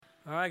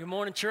All right, good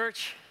morning,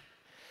 church.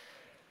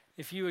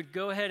 If you would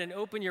go ahead and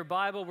open your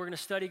Bible, we're going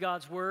to study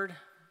God's Word.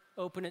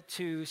 Open it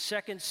to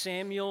 2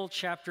 Samuel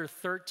chapter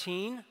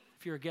 13.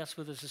 If you're a guest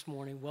with us this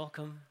morning,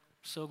 welcome.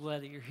 So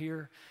glad that you're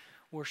here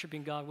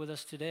worshiping God with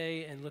us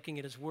today and looking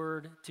at His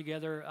Word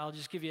together. I'll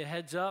just give you a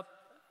heads up.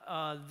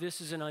 This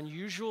is an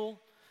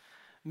unusual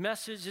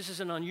message. This is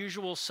an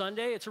unusual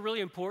Sunday. It's a really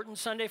important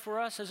Sunday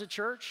for us as a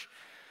church.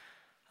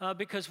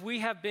 Because we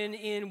have been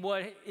in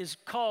what is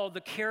called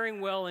the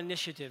Caring Well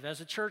Initiative. As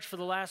a church for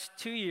the last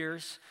 2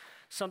 years,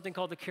 something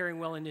called the Caring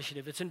Well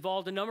Initiative. It's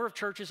involved a number of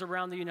churches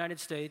around the United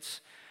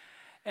States.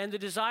 And the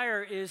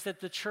desire is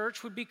that our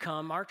church would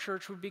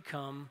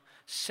become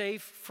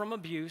safe from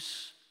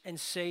abuse and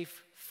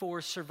safe for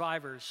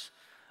survivors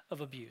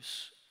of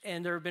abuse.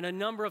 And there have been a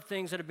number of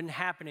things that have been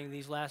happening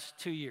these last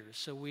 2 years.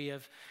 So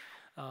we've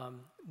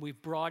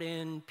brought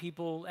in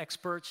people,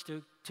 experts,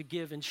 to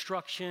give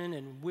instruction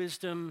and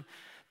wisdom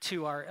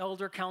to our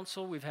elder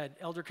council. We've had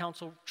elder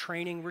council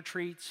training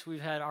retreats. We've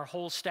had our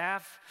whole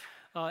staff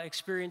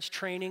experience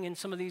training in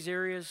some of these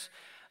areas.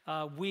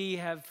 We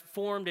have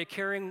formed a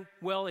Caring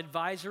Well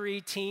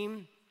advisory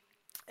team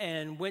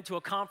and went to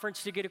a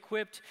conference to get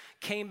equipped,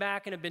 came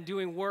back and have been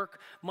doing work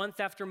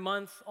month after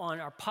month on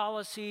our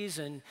policies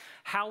and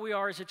how we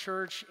are as a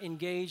church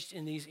engaged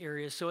in these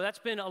areas. So that's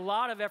been a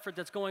lot of effort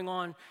that's going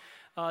on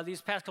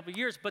these past couple of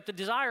years, but the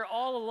desire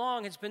all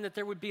along has been that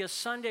there would be a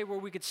Sunday where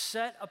we could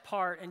set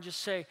apart and just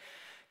say,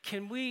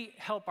 can we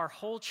help our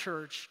whole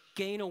church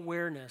gain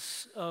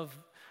awareness of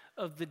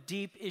the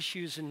deep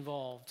issues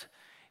involved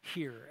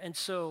here? And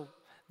so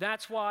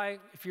that's why,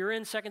 if you're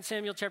in 2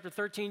 Samuel chapter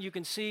 13, you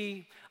can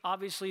see,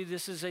 obviously,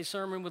 this is a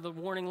sermon with a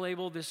warning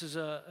label. This is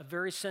a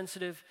very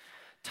sensitive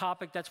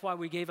topic. That's why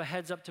we gave a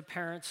heads up to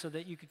parents so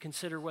that you could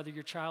consider whether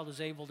your child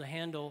is able to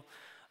handle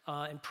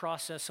and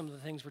process some of the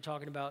things we're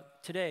talking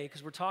about today,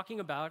 because we're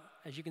talking about,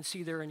 as you can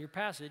see there in your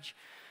passage,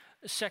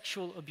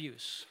 sexual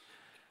abuse,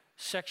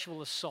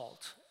 sexual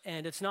assault.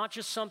 And it's not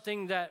just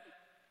something that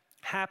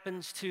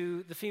happens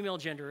to the female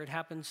gender. It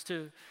happens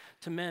to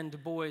men, to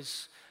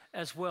boys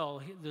as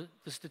well.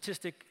 The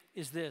statistic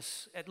is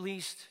this: at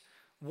least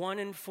 1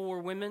 in 4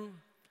 women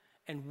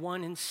and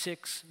 1 in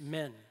 6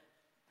 men.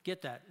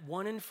 Get that?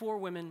 1 in 4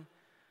 women,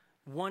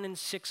 1 in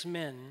 6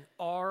 men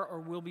are or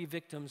will be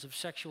victims of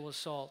sexual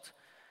assault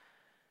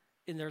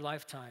in their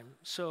lifetime.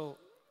 So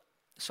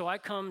I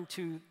come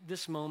to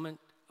this moment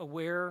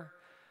aware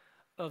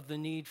of the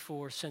need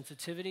for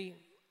sensitivity,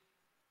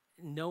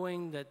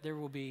 knowing that there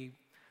will be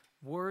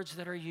words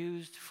that are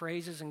used,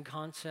 phrases and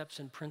concepts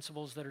and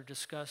principles that are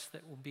discussed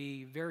that will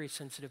be very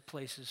sensitive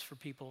places for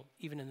people,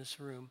 even in this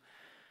room.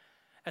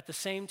 At the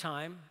same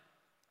time,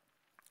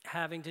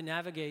 having to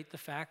navigate the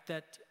fact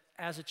that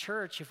as a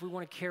church, if we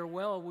want to care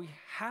well, we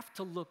have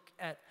to look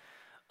at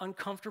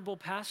uncomfortable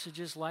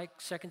passages like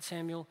 2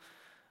 Samuel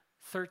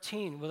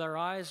 13 with our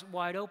eyes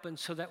wide open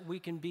so that we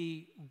can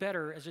be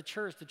better as a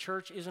church. The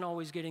church isn't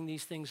always getting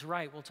these things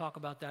right. We'll talk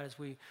about that as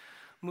we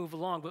move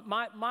along. But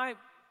my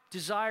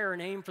desire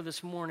and aim for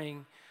this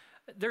morning,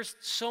 there's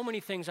so many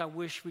things I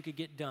wish we could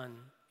get done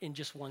in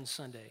just one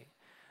Sunday.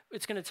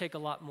 It's going to take a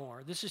lot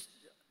more. This is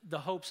the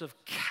hopes of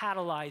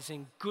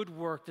catalyzing good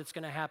work that's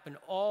going to happen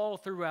all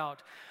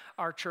throughout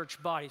our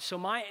church body. So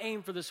my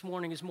aim for this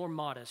morning is more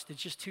modest.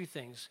 It's just 2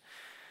 things.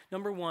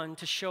 Number 1,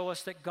 to show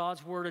us that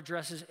God's Word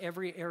addresses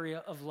every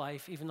area of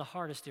life, even the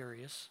hardest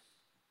areas.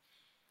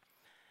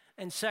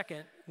 And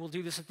second, we'll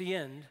do this at the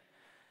end,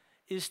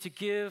 is to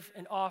give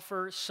and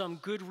offer some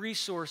good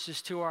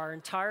resources to our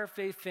entire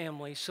faith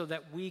family so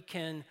that we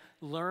can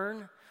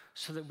learn,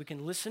 so that we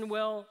can listen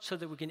well, so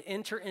that we can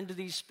enter into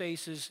these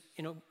spaces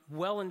in a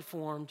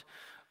well-informed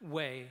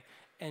way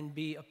and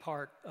be a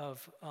part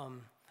of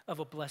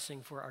a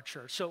blessing for our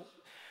church. So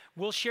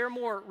we'll share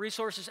more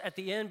resources at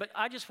the end, but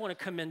I just want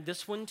to commend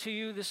this one to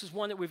you. This is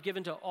one that we've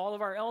given to all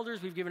of our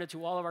elders. We've given it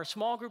to all of our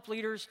small group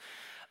leaders.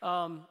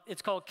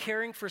 It's called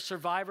Caring for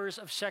Survivors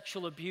of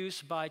Sexual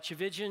Abuse by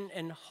Chivijan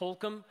and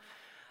Holcomb.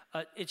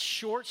 It's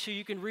short, so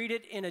you can read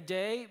it in a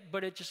day,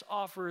 but it just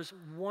offers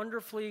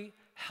wonderfully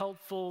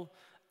helpful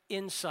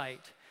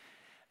insight.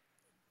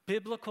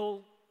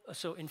 Biblical,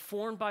 so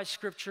informed by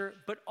Scripture,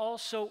 but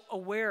also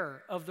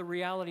aware of the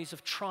realities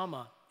of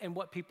trauma and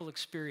what people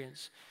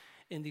experience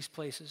in these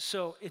places.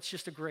 So it's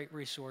just a great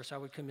resource. I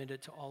would commend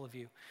it to all of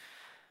you.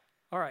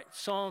 All right,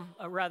 2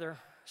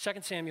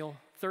 Samuel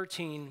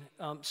 13.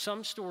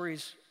 Some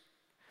stories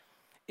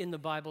in the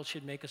Bible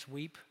should make us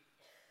weep,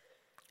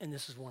 and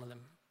this is one of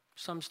them.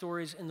 Some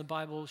stories in the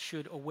Bible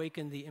should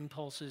awaken the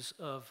impulses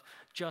of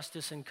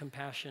justice and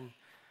compassion,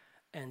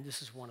 and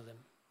this is one of them.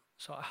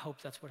 So I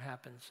hope that's what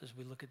happens as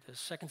we look at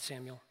this. 2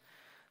 Samuel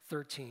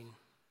 13.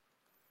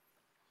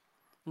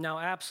 Now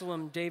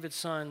Absalom, David's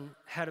son,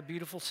 had a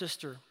beautiful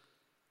sister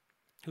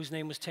whose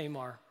name was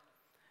Tamar.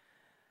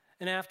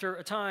 And after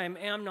a time,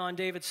 Amnon,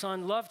 David's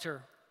son, loved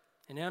her.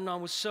 And Amnon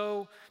was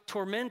so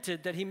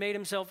tormented that he made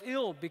himself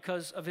ill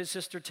because of his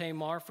sister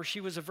Tamar, for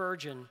she was a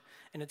virgin,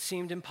 and it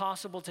seemed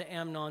impossible to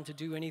Amnon to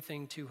do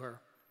anything to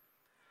her.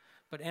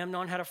 But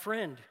Amnon had a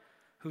friend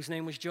whose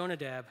name was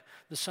Jonadab,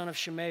 the son of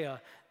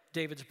Shemaiah,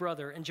 David's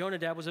brother. And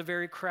Jonadab was a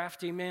very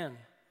crafty man.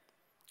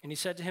 And he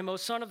said to him, O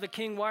son of the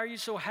king, why are you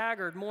so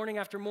haggard morning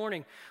after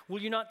morning?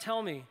 Will you not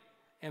tell me?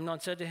 Amnon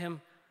said to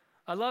him,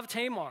 I love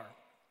Tamar,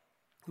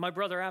 my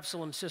brother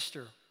Absalom's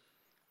sister.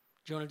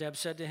 Jonadab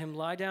said to him,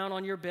 lie down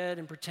on your bed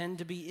and pretend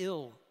to be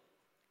ill.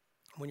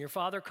 When your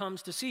father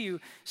comes to see you,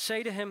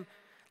 say to him,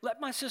 let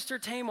my sister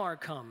Tamar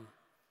come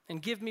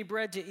and give me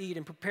bread to eat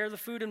and prepare the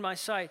food in my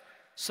sight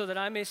so that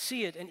I may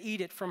see it and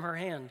eat it from her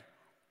hand.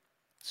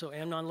 So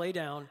Amnon lay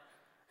down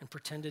and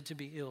pretended to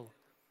be ill.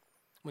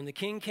 When the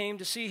king came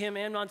to see him,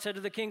 Amnon said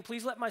to the king,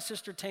 please let my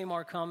sister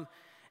Tamar come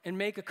and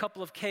make a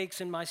couple of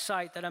cakes in my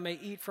sight that I may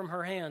eat from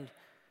her hand.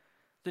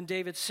 Then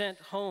David sent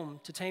home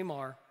to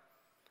Tamar,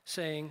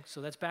 saying,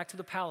 so that's back to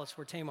the palace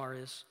where Tamar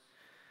is,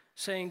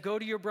 saying, go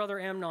to your brother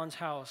Amnon's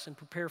house and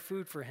prepare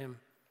food for him.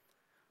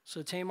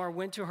 So Tamar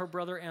went to her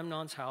brother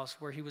Amnon's house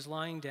where he was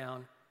lying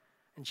down,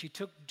 and she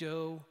took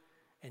dough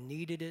and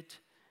kneaded it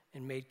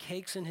and made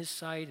cakes in his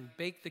sight and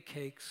baked the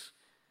cakes.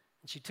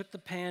 And she took the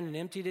pan and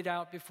emptied it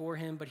out before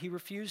him, but he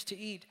refused to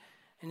eat.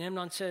 And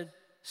Amnon said,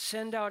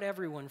 send out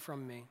everyone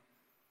from me.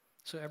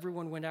 So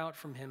everyone went out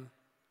from him.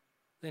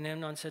 Then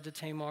Amnon said to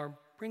Tamar,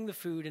 bring the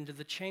food into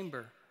the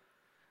chamber,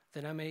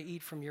 that I may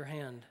eat from your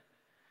hand.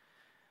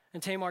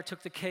 And Tamar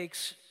took the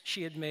cakes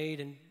she had made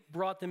and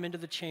brought them into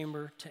the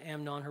chamber to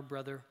Amnon, her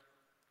brother.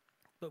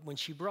 But when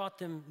she brought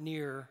them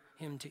near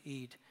him to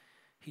eat,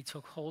 he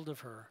took hold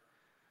of her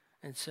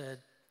and said,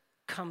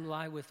 come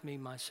lie with me,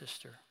 my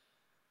sister.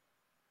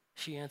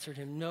 She answered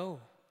him, no,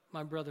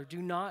 my brother,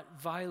 do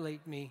not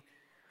violate me,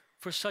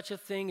 for such a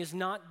thing is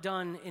not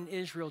done in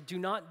Israel. Do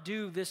not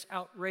do this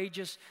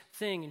outrageous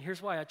thing. And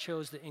here's why I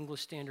chose the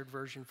English Standard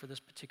Version for this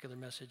particular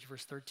message,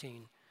 verse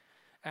 13.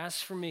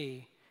 As for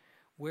me,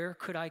 where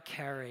could I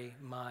carry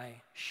my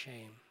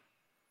shame?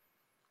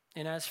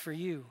 And as for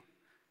you,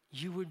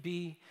 you would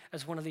be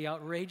as one of the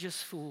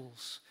outrageous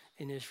fools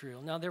in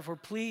Israel. Now therefore,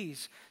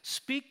 please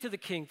speak to the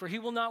king, for he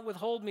will not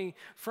withhold me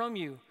from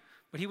you.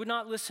 But he would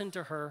not listen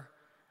to her,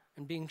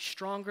 and being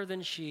stronger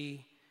than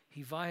she,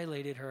 he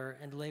violated her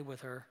and lay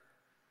with her.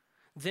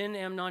 Then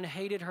Amnon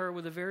hated her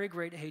with a very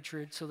great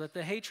hatred, so that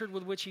the hatred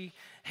with which he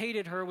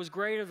hated her was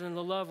greater than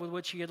the love with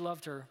which he had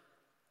loved her.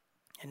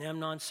 And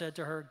Amnon said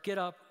to her, get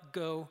up,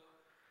 go.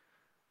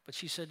 But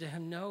she said to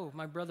him, no,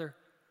 my brother,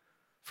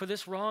 for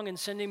this wrong in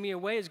sending me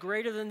away is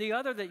greater than the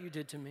other that you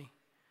did to me.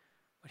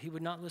 But he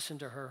would not listen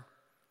to her.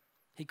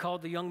 He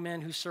called the young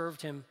men who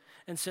served him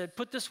and said,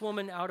 put this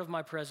woman out of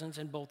my presence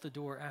and bolt the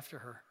door after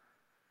her.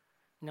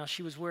 Now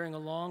she was wearing a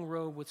long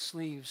robe with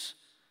sleeves,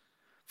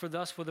 for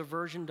thus were the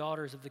virgin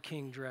daughters of the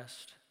king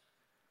dressed.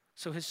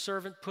 So his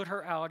servant put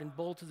her out and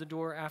bolted the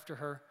door after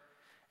her.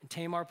 And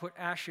Tamar put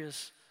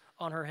ashes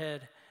on her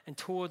head and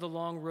tore the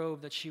long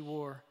robe that she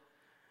wore.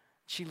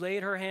 She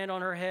laid her hand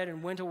on her head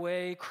and went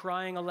away,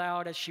 crying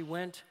aloud as she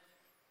went.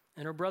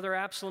 And her brother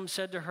Absalom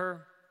said to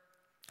her,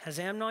 has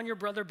Amnon your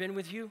brother been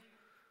with you?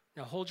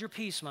 Now hold your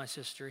peace, my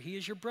sister. He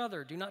is your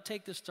brother. Do not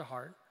take this to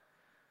heart.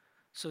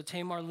 So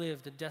Tamar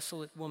lived a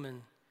desolate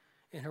woman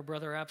in her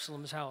brother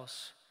Absalom's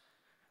house.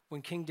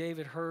 When King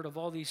David heard of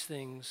all these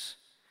things,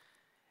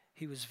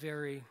 he was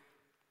very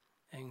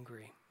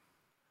angry.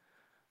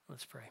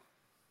 Let's pray.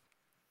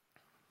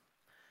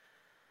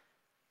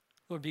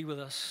 Lord, be with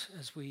us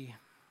as we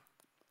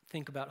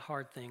think about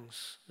hard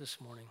things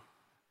this morning.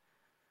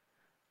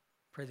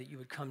 Pray that you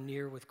would come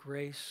near with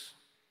grace.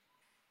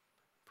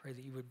 Pray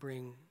that you would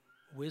bring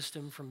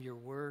wisdom from your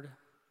word.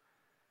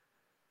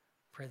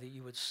 Pray that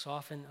you would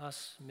soften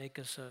us, make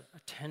us a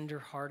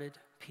tender-hearted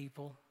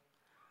people,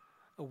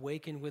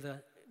 awaken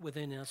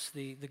within us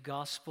the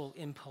gospel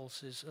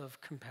impulses of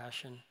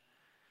compassion.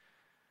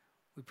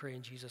 We pray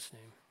in Jesus'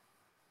 name.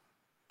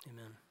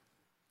 Amen.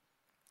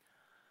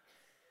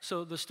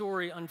 So the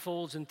story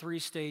unfolds in 3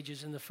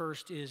 stages, and the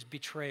first is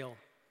betrayal.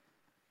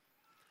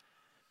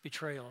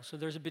 Betrayal. So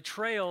there's a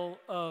betrayal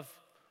of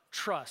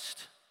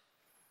trust.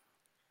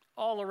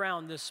 All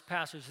around this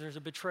passage, there's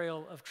a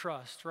betrayal of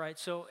trust, right?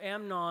 So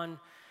Amnon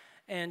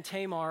and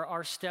Tamar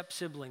are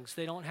step-siblings.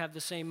 They don't have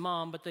the same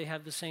mom, but they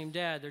have the same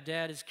dad. Their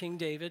dad is King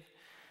David.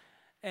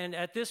 And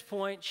at this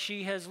point,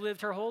 she has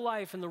lived her whole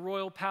life in the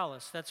royal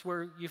palace. That's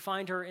where you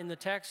find her in the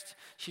text.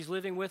 She's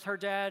living with her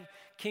dad,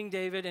 King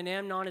David, and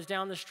Amnon is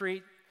down the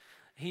street.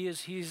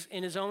 He's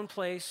in his own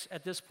place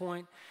at this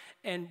point.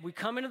 And we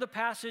come into the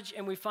passage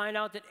and we find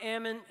out that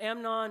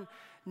Amnon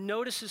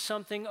notices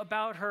something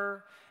about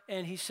her,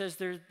 and he says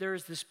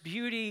there's this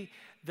beauty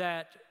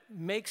that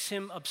makes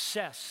him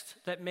obsessed,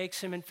 that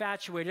makes him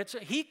infatuated.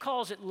 He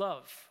calls it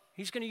love.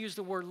 He's going to use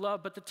the word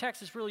love, but the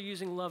text is really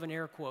using love in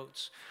air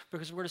quotes,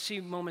 because we're going to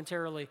see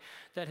momentarily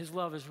that his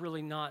love is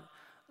really not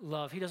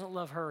love. He doesn't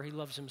love her, he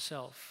loves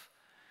himself.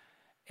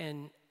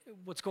 And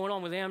what's going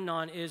on with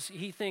Amnon is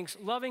he thinks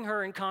loving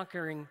her and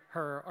conquering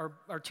her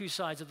are 2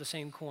 sides of the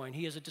same coin.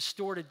 He has a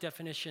distorted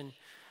definition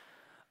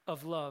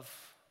of love.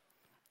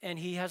 And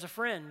he has a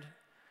friend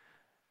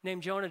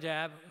named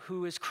Jonadab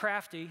who is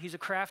crafty. He's a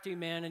crafty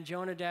man, and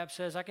Jonadab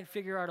says, I can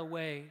figure out a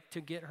way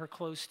to get her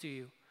close to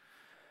you.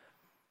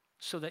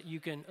 so that you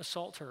can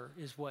assault her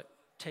is what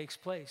takes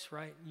place,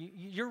 right?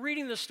 You're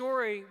reading the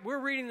story, we're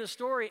reading the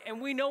story,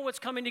 and we know what's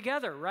coming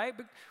together, right?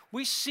 But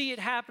we see it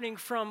happening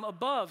from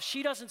above.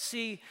 She doesn't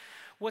see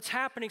what's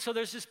happening, so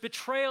there's this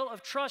betrayal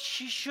of trust.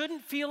 She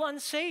shouldn't feel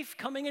unsafe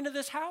coming into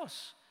this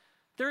house.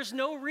 There's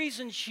no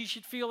reason she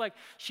should feel like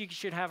she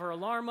should have her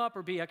alarm up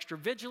or be extra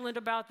vigilant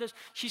about this.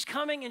 She's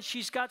coming and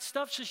she's got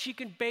stuff so she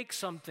can bake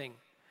something.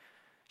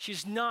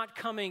 She's not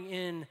coming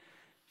in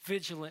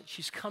vigilant.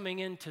 She's coming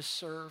in to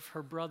serve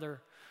her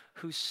brother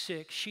who's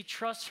sick. She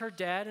trusts her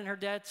dad, and her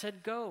dad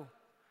said, go.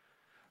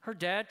 Her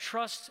dad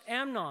trusts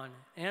Amnon.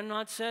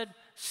 Amnon said,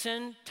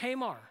 send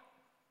Tamar.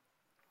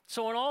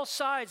 So on all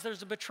sides,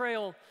 there's a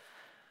betrayal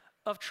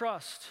of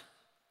trust.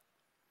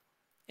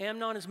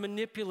 Amnon is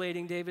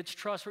manipulating David's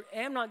trust.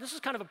 Amnon, this is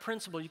kind of a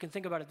principle. You can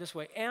think about it this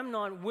way.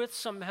 Amnon, with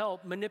some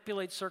help,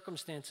 manipulates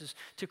circumstances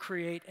to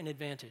create an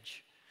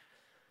advantage.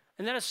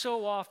 And that is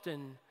so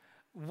often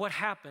what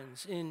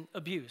happens in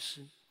abuse.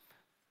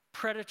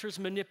 Predators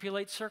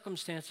manipulate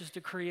circumstances to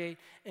create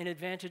an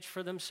advantage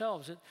for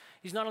themselves.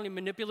 He's not only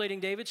manipulating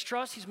David's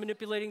trust, he's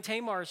manipulating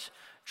Tamar's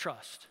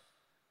trust.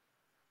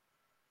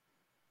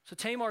 So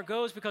Tamar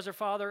goes because her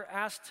father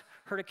asked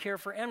her to care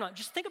for Amnon.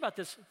 Just think about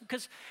this,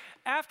 because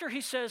after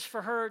he says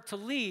for her to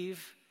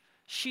leave,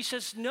 she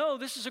says, no,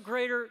 this is a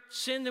greater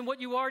sin than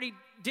what you already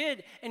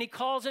did. And he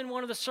calls in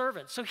one of the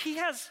servants. So he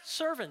has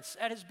servants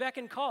at his beck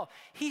and call.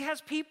 He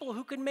has people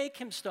who can make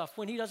him stuff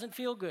when he doesn't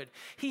feel good.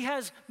 He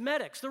has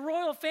medics. The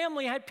royal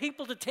family had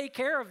people to take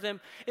care of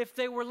them if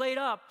they were laid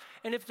up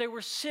and if they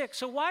were sick.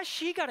 So why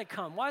she got to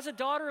come? Why does a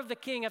daughter of the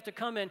king have to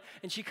come in?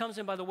 And she comes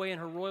in, by the way, in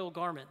her royal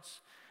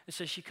garments. It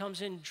says she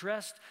comes in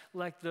dressed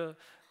like the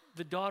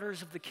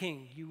daughters of the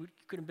king. You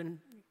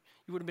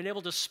would have been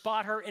able to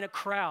spot her in a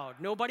crowd.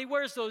 Nobody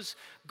wears those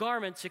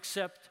garments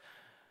except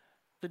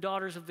the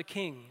daughters of the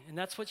king. And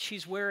that's what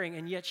she's wearing.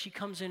 And yet she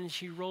comes in and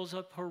she rolls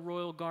up her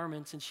royal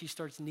garments and she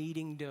starts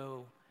kneading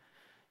dough.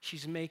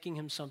 She's making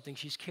him something.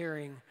 She's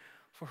caring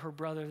for her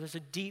brother. There's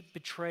a deep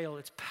betrayal.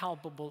 It's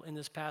palpable in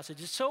this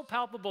passage. It's so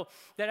palpable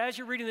that as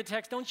you're reading the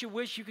text, don't you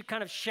wish you could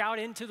kind of shout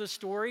into the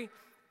story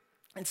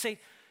and say,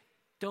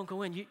 don't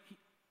go in.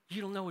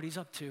 You don't know what he's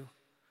up to.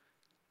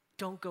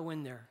 Don't go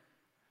in there.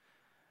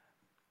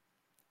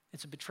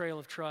 It's a betrayal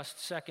of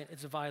trust. Second,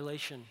 it's a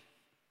violation.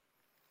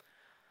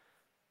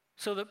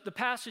 So the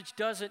passage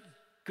doesn't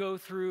go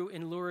through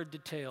in lurid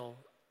detail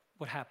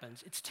what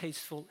happens. It's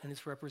tasteful in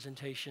its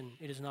representation.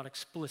 It is not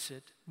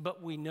explicit,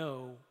 but we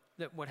know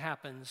that what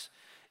happens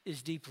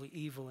is deeply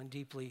evil and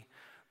deeply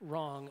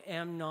wrong.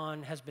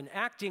 Amnon has been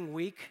acting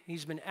weak.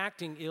 He's been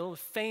acting ill,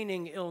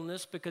 feigning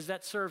illness, because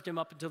that served him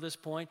up until this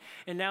point.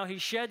 And now he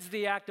sheds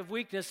the act of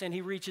weakness and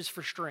he reaches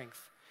for strength.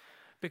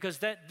 Because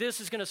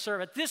this is going to serve.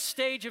 At this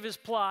stage of his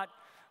plot,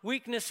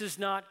 weakness is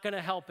not going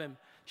to help him.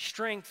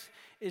 Strength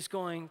is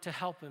going to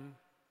help him.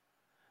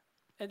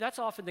 And that's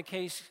often the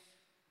case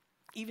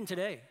even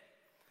today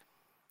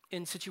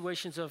in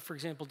situations of, for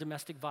example,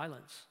 domestic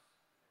violence.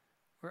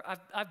 Where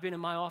I've been in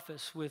my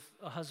office with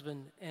a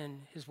husband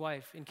and his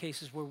wife in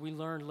cases where we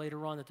learned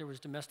later on that there was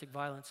domestic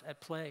violence at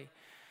play,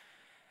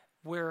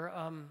 where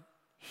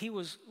he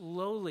was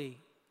lowly,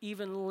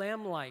 even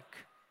lamb-like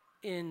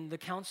in the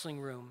counseling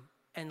room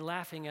and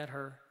laughing at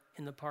her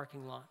in the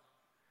parking lot.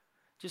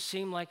 Just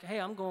seemed like, hey,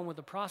 I'm going with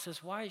the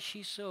process. Why is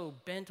she so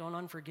bent on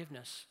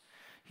unforgiveness?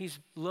 He's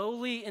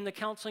lowly in the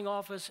counseling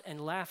office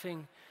and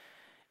laughing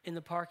in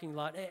the parking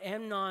lot.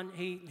 Amnon,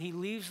 he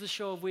leaves the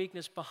show of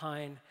weakness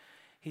behind.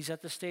 He's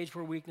at the stage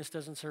where weakness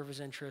doesn't serve his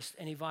interest,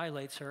 and he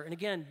violates her. And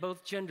again,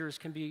 both genders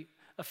can be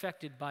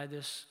affected by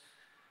this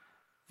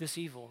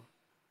evil.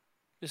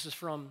 This is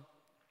from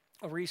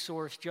a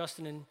resource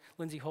Justin and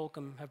Lindsay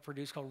Holcomb have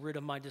produced called Rid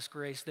of My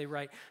Disgrace. They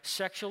write,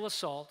 sexual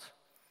assault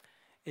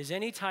is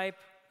any type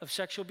of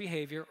sexual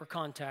behavior or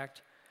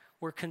contact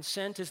where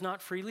consent is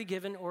not freely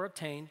given or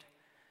obtained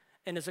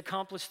and is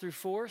accomplished through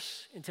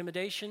force,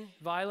 intimidation,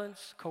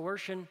 violence,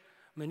 coercion,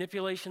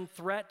 manipulation,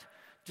 threat,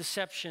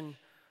 deception,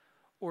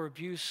 or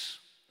abuse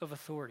of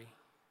authority.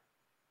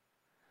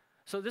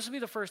 So this will be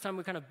the first time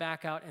we kind of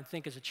back out and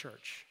think as a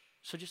church.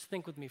 So just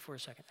think with me for a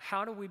second.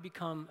 How do we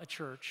become a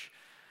church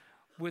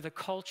with a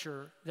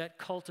culture that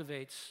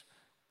cultivates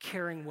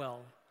caring well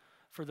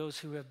for those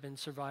who have been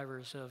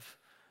survivors of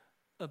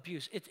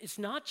abuse? It's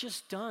not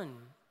just done,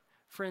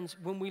 friends,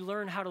 when we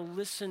learn how to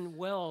listen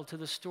well to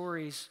the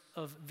stories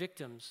of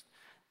victims.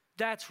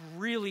 That's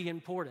really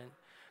important,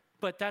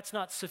 but that's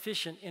not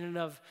sufficient in and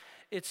of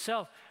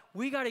itself.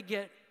 We got to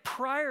get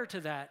prior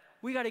to that.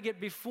 We got to get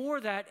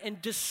before that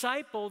and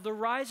disciple the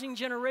rising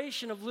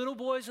generation of little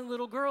boys and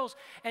little girls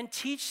and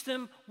teach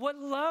them what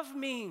love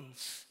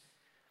means.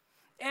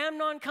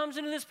 Amnon comes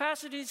into this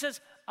passage and he says,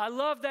 I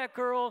love that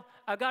girl.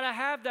 I got to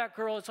have that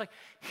girl. It's like,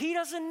 he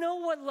doesn't know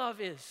what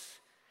love is.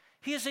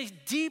 He has a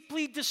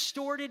deeply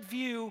distorted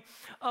view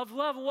of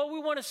love. What we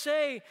want to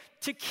say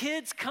to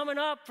kids coming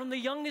up from the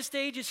youngest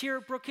ages here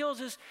at Brook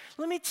Hills is,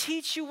 let me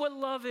teach you what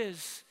love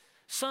is.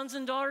 Sons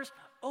and daughters,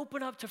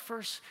 open up to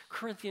 1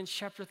 Corinthians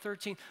chapter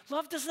 13.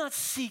 Love does not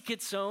seek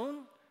its own.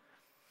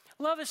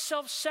 Love is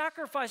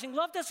self-sacrificing.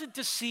 Love doesn't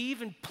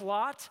deceive and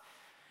plot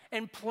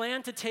and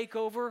plan to take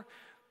over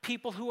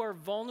people who are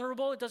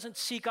vulnerable. It doesn't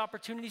seek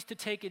opportunities to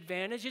take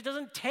advantage. It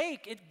doesn't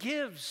take, it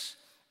gives.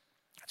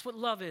 That's what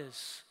love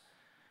is.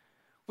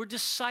 We're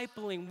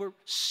discipling, we're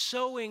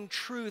sowing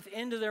truth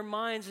into their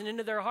minds and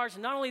into their hearts.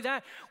 And not only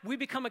that, we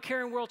become a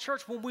caring world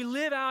church when we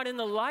live out in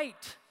the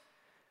light.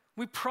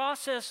 We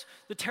process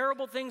the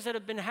terrible things that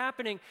have been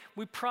happening.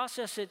 We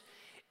process it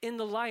in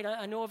the light.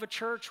 I know of a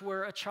church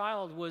where a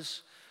child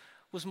was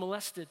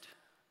molested.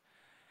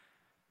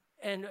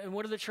 And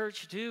what did the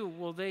church do?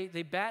 Well, they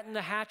battened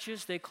the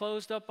hatches. They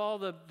closed up all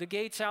the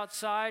gates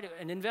outside.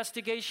 An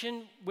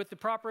investigation with the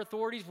proper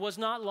authorities was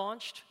not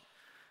launched.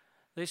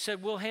 They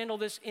said, we'll handle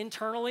this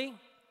internally.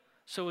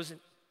 So it was an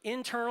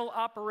internal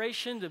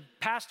operation. The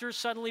pastors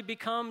suddenly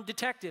become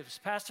detectives.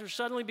 Pastors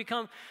suddenly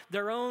become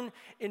their own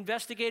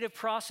investigative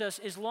process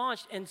is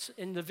launched.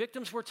 And the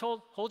victims were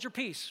told, hold your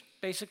peace.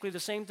 Basically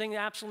the same thing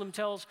Absalom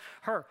tells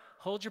her.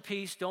 Hold your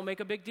peace. Don't make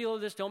a big deal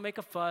of this. Don't make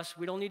a fuss.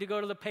 We don't need to go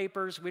to the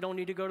papers. We don't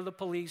need to go to the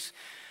police.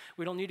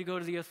 We don't need to go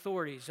to the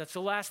authorities. That's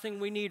the last thing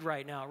we need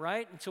right now,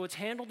 right? And so it's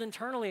handled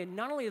internally. And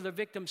not only are the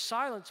victims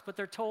silenced, but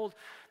they're told,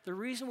 the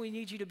reason we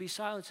need you to be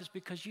silenced is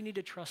because you need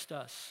to trust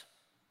us.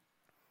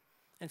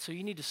 And so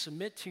you need to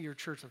submit to your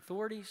church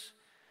authorities.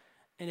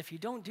 And if you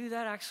don't do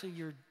that, actually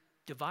you're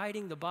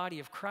dividing the body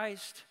of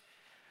Christ,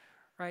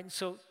 right? And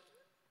so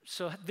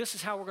this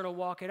is how we're going to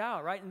walk it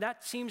out, right? And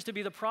that seems to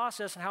be the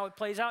process and how it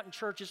plays out in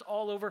churches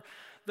all over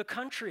the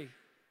country.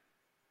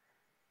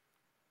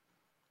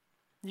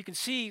 You can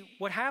see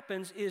what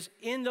happens is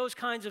in those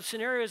kinds of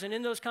scenarios and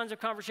in those kinds of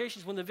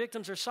conversations when the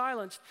victims are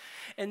silenced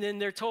and then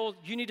they're told,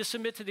 you need to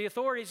submit to the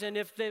authorities. And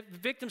if the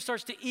victim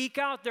starts to eke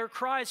out their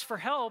cries for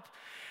help,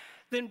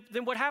 then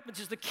what happens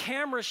is the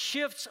camera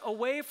shifts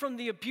away from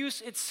the abuse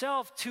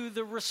itself to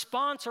the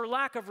response or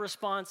lack of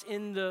response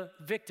in the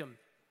victim.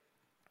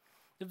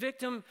 The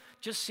victim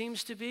just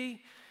seems to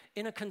be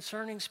in a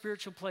concerning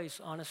spiritual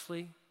place,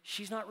 honestly.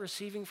 She's not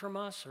receiving from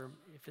us, or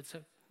if it's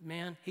a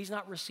man, he's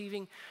not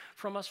receiving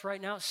from us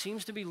right now. It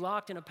seems to be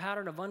locked in a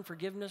pattern of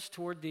unforgiveness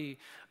toward the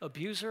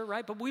abuser,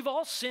 right? But we've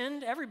all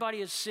sinned. Everybody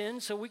has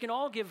sinned, so we can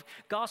all give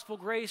gospel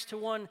grace to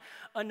one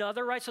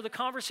another, right? So the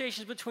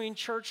conversations between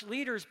church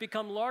leaders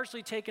become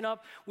largely taken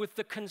up with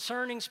the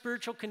concerning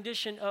spiritual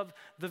condition of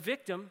the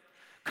victim,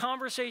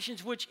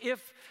 conversations which,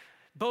 if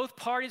both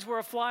parties were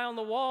a fly on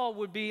the wall,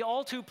 would be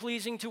all too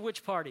pleasing to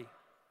which party?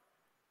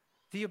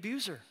 The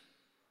abuser.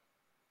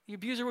 The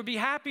abuser would be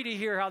happy to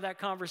hear how that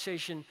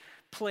conversation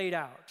played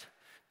out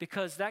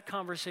because that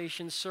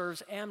conversation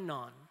serves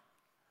Amnon.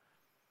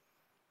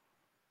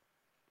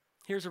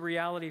 Here's a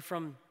reality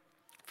from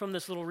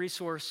this little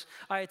resource.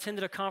 I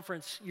attended a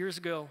conference years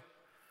ago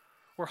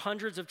where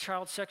hundreds of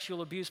child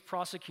sexual abuse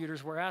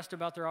prosecutors were asked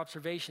about their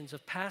observations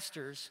of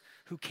pastors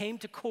who came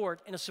to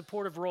court in a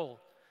supportive role.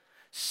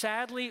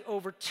 Sadly,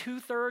 over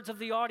 2/3 of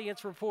the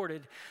audience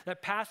reported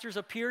that pastors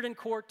appeared in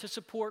court to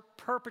support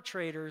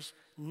perpetrators,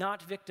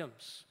 not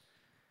victims.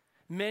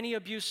 Many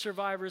abuse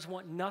survivors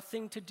want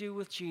nothing to do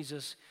with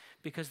Jesus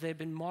because they've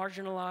been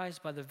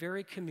marginalized by the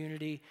very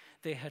community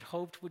they had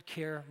hoped would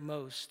care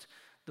most,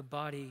 the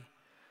body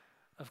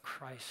of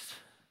Christ.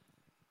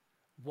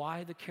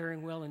 Why the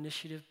Caring Well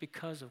Initiative?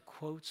 Because of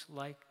quotes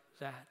like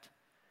that,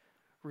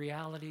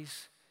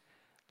 realities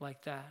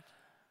like that.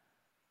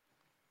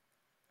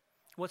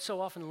 What's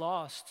so often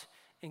lost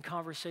in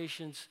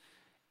conversations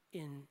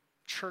in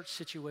church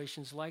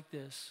situations like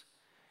this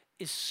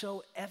is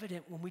so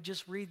evident when we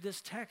just read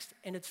this text,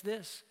 and it's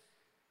this.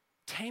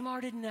 Tamar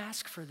didn't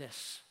ask for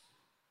this.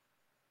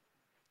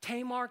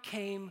 Tamar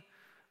came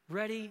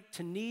ready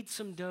to knead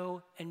some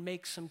dough and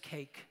make some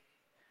cake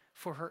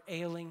for her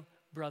ailing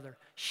brother.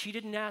 She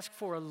didn't ask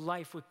for a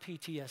life with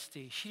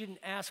PTSD. She didn't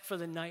ask for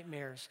the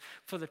nightmares,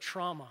 for the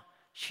trauma.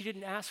 She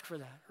didn't ask for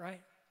that,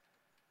 right?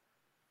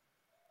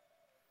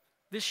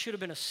 This should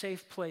have been a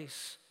safe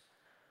place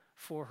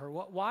for her.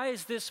 Why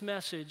is this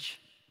message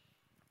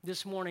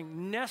this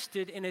morning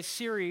nested in a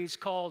series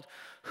called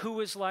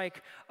Who is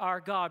Like Our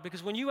God?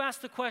 Because when you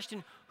ask the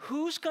question,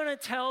 who's going to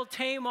tell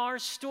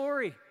Tamar's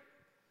story?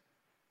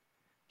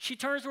 She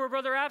turns to her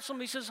brother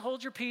Absalom. He says,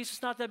 hold your peace.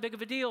 It's not that big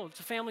of a deal. It's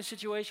a family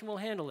situation. We'll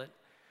handle it.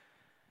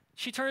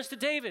 She turns to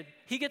David.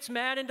 He gets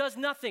mad and does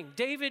nothing.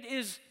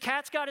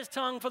 Cat's got his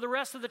tongue for the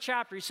rest of the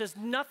chapter. He says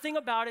nothing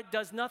about it,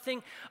 does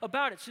nothing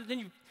about it. So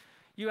then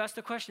you ask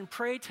the question,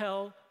 pray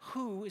tell,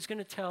 who is going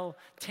to tell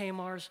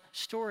Tamar's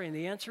story? And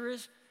the answer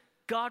is,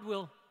 God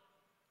will.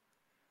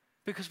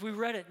 Because we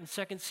read it in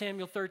 2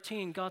 Samuel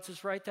 13. God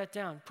says, write that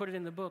down. Put it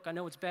in the book. I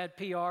know it's bad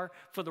PR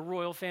for the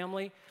royal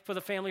family, for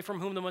the family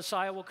from whom the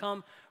Messiah will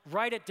come.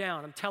 Write it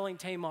down. I'm telling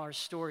Tamar's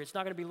story. It's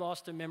not going to be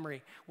lost to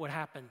memory what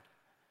happened.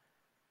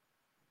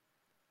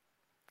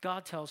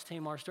 God tells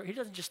Tamar's story. He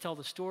doesn't just tell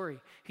the story.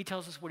 He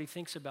tells us what he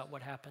thinks about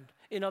what happened.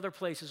 In other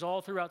places,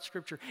 all throughout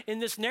Scripture. In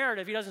this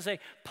narrative, he doesn't say,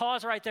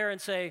 pause right there and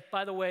say,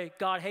 by the way,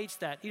 God hates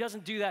that. He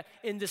doesn't do that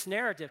in this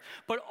narrative.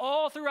 But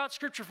all throughout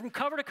Scripture, from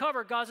cover to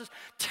cover, God says,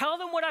 tell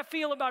them what I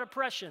feel about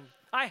oppression.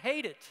 I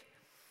hate it.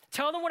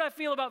 Tell them what I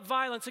feel about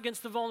violence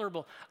against the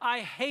vulnerable.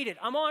 I hate it.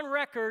 I'm on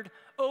record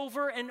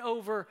over and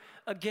over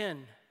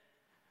again.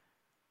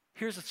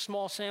 Here's a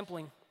small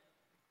sampling.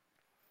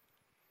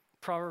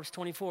 Proverbs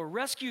 24,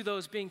 rescue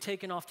those being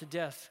taken off to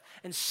death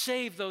and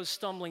save those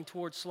stumbling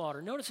towards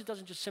slaughter. Notice it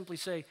doesn't just simply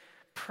say,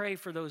 pray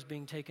for those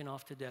being taken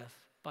off to death.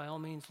 By all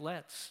means,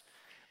 let's.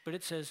 But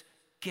it says,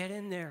 get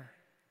in there.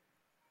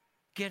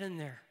 Get in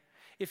there.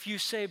 If you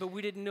say, but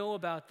we didn't know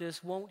about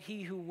this, won't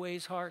he who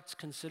weighs hearts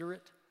consider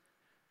it?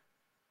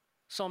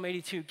 Psalm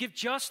 82, give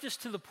justice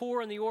to the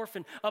poor and the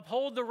orphan.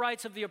 Uphold the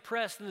rights of the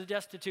oppressed and the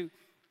destitute.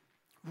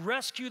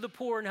 Rescue the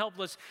poor and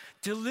helpless.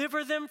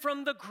 Deliver them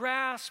from the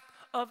grasp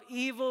of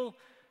evil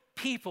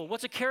people.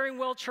 What's a caring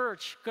well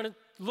church going to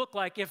look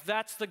like if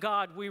that's the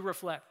God we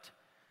reflect?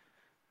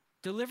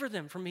 Deliver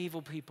them from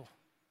evil people.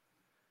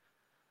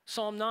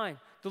 Psalm 9,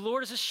 the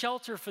Lord is a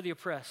shelter for the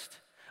oppressed,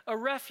 a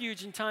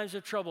refuge in times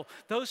of trouble.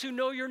 Those who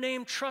know your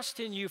name trust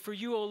in you, for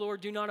you, O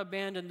Lord, do not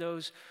abandon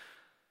those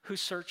who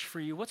search for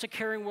you. What's a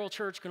caring world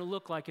church going to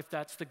look like if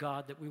that's the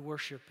God that we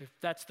worship? If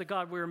that's the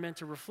God we're meant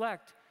to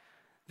reflect,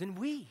 then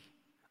we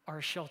are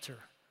a shelter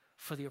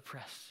for the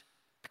oppressed,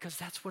 because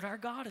that's what our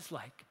God is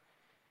like.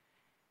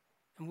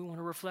 And we want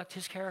to reflect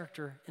his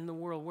character in the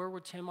world. Where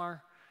would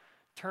Tamar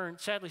turn?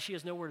 Sadly, she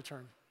has nowhere to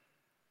turn.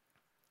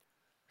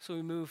 So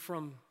we move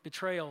from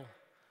betrayal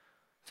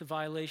to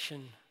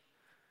violation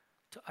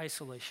to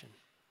isolation.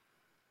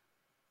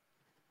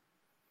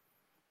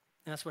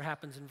 And that's what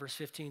happens in verse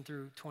 15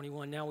 through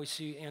 21. Now we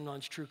see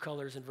Amnon's true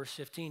colors in verse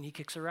 15. He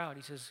kicks her out.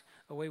 He says,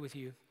 away with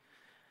you.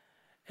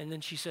 And then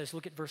she says,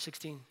 look at verse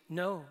 16.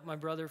 No, my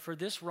brother, for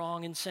this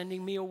wrong in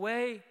sending me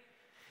away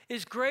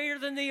is greater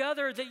than the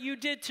other that you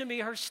did to me.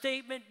 Her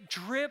statement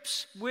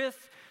drips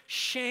with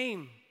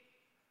shame.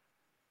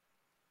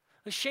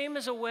 The shame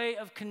is a way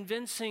of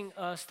convincing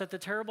us that the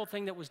terrible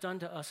thing that was done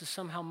to us is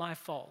somehow my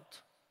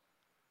fault.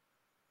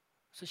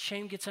 So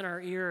shame gets in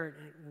our ear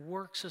and it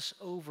works us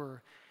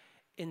over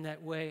in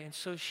that way. And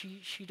so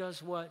she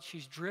does what?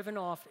 She's driven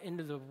off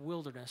into the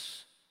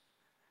wilderness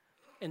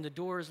and the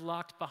door is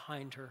locked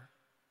behind her.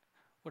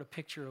 What a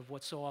picture of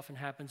what so often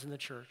happens in the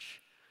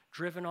church.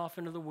 Driven off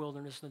into the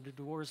wilderness and the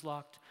door is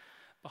locked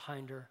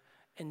behind her.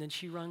 And then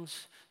she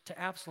runs to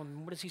Absalom.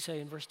 And what does he say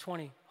in verse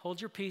 20?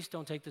 Hold your peace,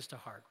 don't take this to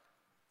heart.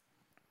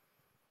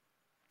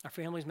 Our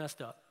family's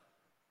messed up.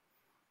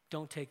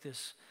 Don't take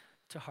this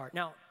to heart.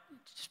 Now,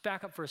 just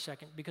back up for a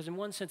second, because in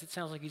one sense it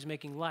sounds like he's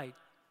making light,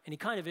 and he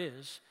kind of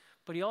is,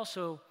 but he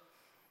also,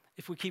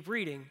 if we keep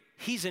reading,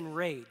 he's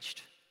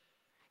enraged.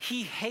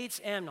 He hates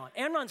Amnon.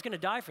 Amnon's going to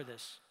die for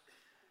this.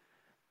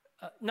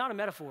 Not a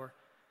metaphor.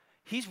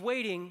 He's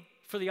waiting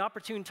for the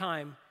opportune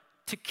time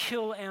to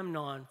kill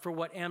Amnon for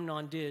what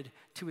Amnon did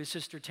to his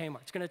sister Tamar.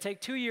 It's going to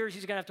take 2 years.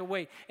 He's going to have to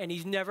wait, and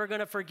he's never going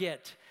to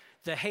forget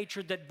the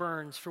hatred that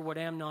burns for what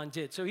Amnon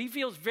did. So he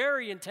feels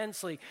very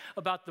intensely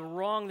about the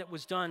wrong that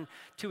was done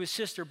to his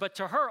sister. But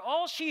to her,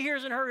 all she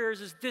hears in her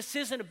ears is, this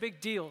isn't a big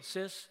deal,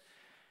 sis.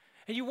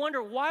 And you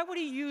wonder, why would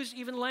he use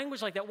even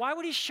language like that? Why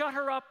would he shut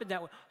her up in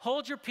that way?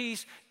 Hold your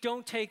peace,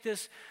 don't take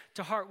this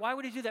to heart. Why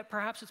would he do that?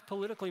 Perhaps it's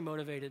politically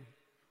motivated.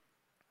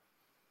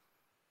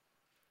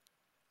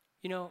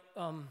 You know,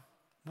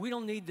 we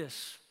don't need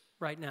this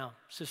right now,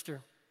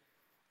 sister.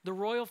 The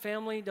royal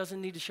family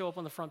doesn't need to show up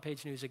on the front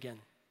page news again.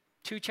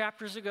 2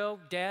 chapters ago,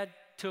 Dad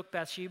took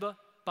Bathsheba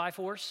by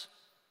force.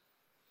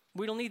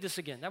 We don't need this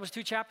again. That was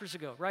 2 chapters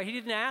ago, right? He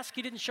didn't ask.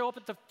 He didn't show up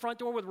at the front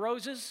door with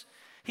roses.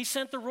 He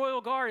sent the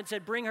royal guard and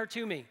said, bring her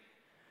to me.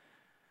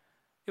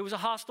 It was a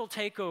hostile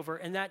takeover,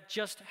 and that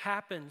just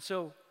happened.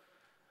 So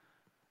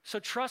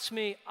trust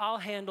me, I'll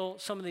handle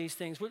some of these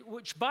things,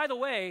 which, by the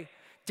way,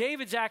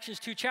 David's actions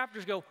 2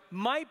 chapters ago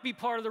might be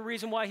part of the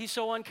reason why he's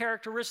so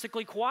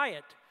uncharacteristically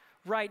quiet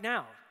right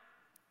now.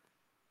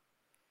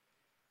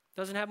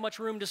 Doesn't have much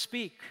room to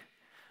speak.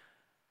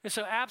 And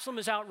so Absalom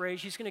is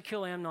outraged. He's going to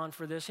kill Amnon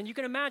for this. And you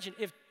can imagine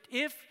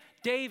if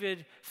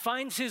David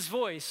finds his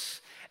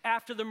voice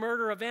after the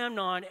murder of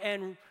Amnon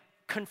and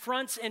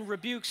confronts and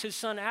rebukes his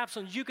son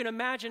Absalom, you can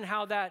imagine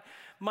how that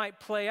might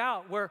play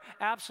out, where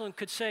Absalom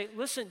could say,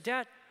 listen,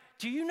 Dad,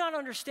 do you not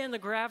understand the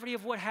gravity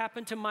of what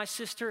happened to my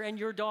sister and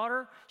your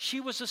daughter? She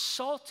was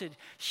assaulted.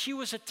 She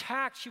was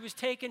attacked. She was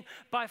taken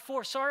by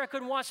force. Sorry I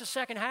couldn't watch the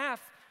second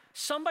half.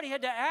 Somebody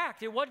had to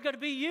act. It wasn't going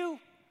to be you.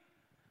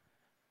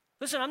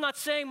 Listen, I'm not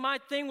saying my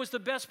thing was the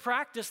best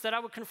practice that I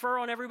would confer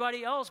on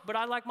everybody else, but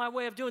I like my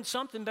way of doing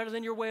something better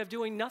than your way of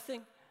doing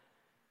nothing.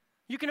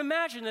 You can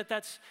imagine that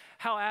that's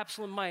how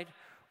Absalom might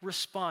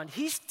respond.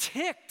 He's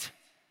ticked.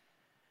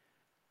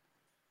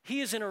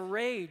 He is in a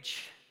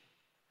rage.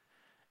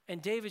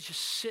 And David's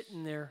just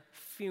sitting there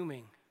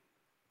fuming.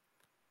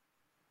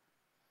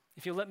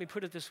 If you'll let me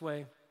put it this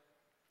way,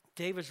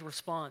 David's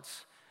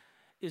response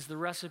is the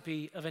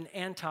recipe of an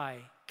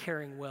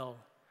anti-caring well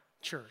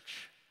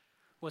church.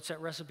 What's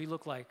that recipe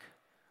look like?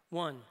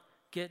 1,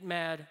 get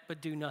mad but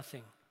do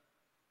nothing.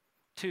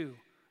 2,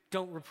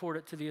 don't report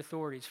it to the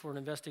authorities for an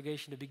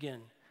investigation to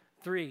begin.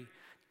 3,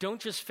 don't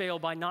just fail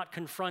by not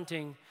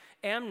confronting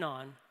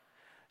Amnon.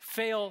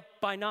 Fail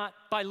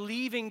by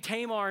leaving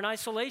Tamar in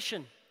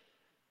isolation.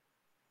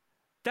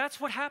 That's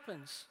what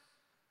happens.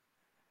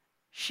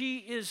 She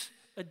is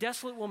a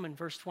desolate woman,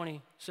 verse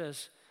 20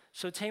 says.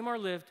 So Tamar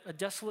lived, a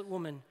desolate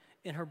woman,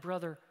 in her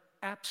brother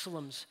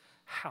Absalom's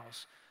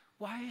house.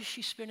 Why is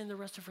she spending the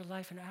rest of her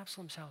life in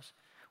Absalom's house?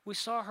 We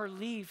saw her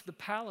leave the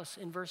palace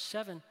in verse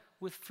 7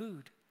 with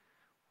food.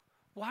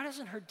 Why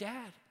doesn't her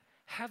dad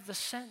have the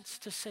sense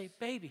to say,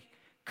 baby,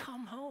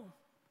 come home?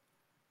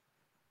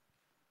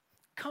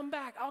 Come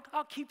back.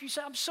 I'll keep you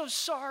safe. I'm so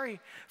sorry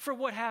for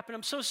what happened.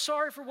 I'm so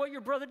sorry for what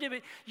your brother did,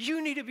 but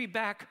you need to be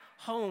back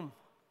home.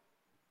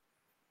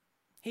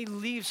 He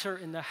leaves her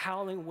in the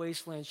howling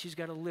wasteland. She's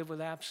got to live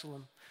with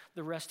Absalom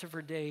the rest of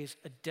her days,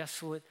 a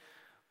desolate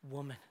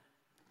woman.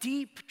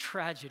 Deep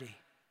tragedy.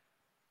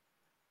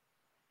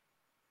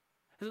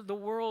 The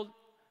world,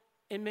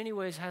 in many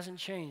ways, hasn't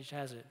changed,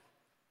 has it?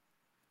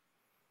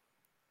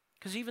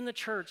 Because even the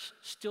church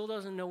still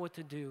doesn't know what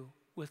to do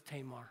with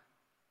Tamar.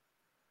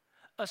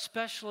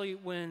 Especially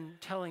when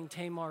telling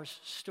Tamar's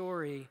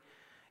story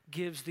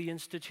gives the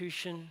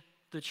institution,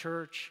 the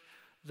church,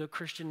 the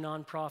Christian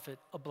nonprofit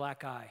a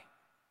black eye.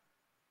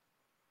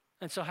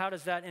 And so how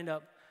does that end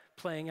up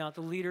playing out?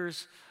 The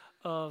leaders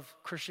of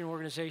Christian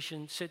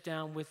organization sit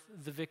down with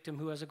the victim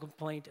who has a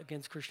complaint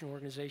against Christian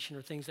organization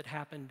or things that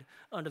happened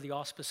under the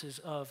auspices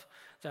of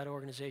that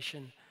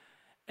organization.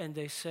 And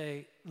they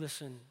say,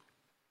 listen,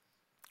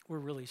 we're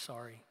really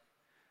sorry.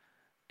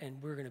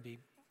 And we're going to be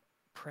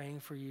praying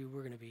for you.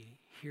 We're going to be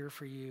here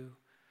for you,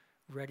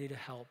 ready to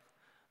help.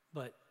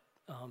 But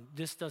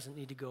this doesn't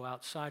need to go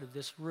outside of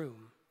this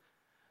room,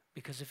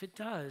 because if it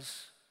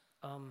does,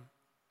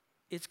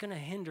 it's going to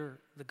hinder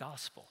the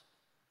gospel.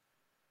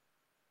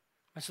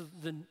 And so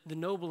the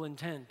noble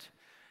intent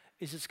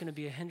is it's going to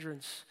be a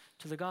hindrance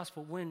to the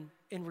gospel, when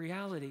in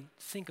reality,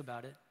 think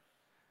about it,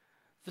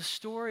 the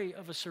story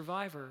of a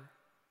survivor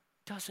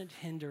doesn't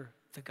hinder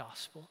the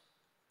gospel.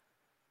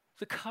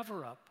 The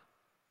cover-up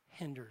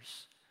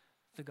hinders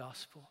the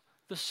gospel.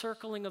 The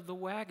circling of the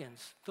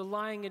wagons, the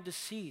lying and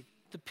deceit,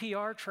 the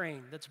PR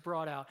train that's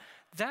brought out,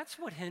 that's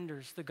what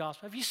hinders the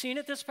gospel. Have you seen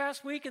it this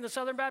past week in the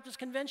Southern Baptist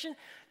Convention?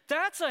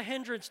 That's a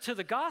hindrance to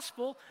the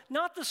gospel,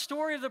 not the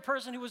story of the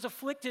person who was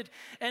afflicted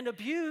and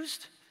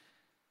abused.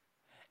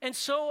 And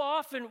so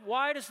often,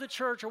 why does the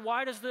church or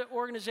why does the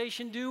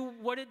organization do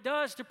what it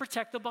does to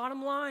protect the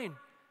bottom line?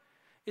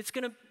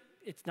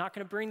 It's not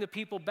going to bring the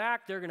people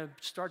back. They're going to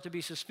start to be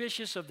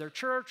suspicious of their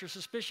church or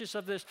suspicious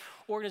of this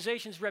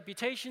organization's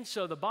reputation.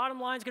 So the bottom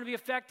line is going to be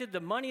affected. The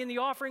money in the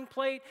offering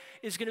plate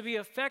is going to be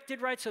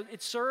affected, right? So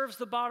it serves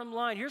the bottom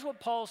line. Here's what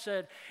Paul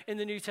said in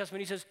the New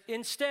Testament. He says,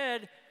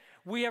 instead,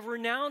 we have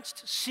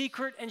renounced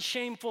secret and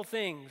shameful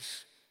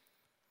things,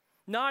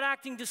 not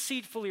acting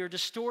deceitfully or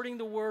distorting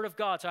the word of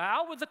God. So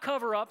out with the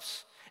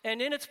cover-ups. And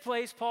in its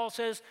place, Paul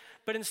says,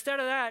 but instead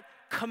of that,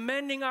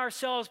 commending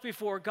ourselves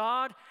before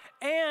God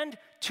and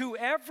to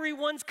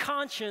everyone's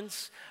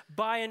conscience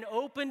by an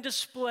open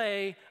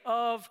display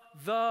of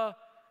the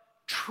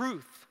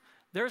truth.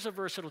 There's a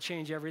verse that'll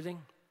change everything.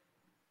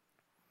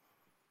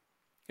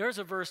 There's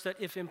a verse that,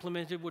 if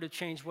implemented, would have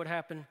changed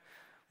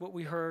what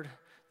we heard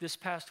this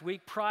past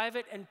week.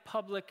 Private and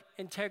public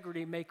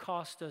integrity may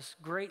cost us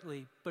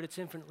greatly, but it's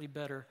infinitely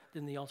better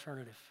than the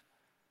alternative.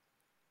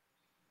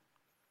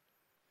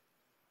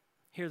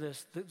 Hear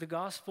this, the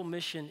gospel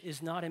mission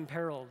is not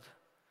imperiled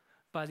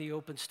by the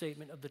open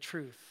statement of the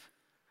truth.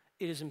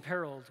 It is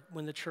imperiled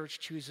when the church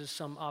chooses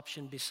some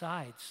option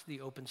besides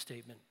the open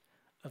statement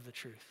of the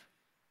truth.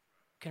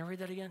 Can I read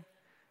that again?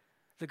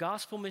 The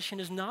gospel mission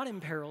is not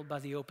imperiled by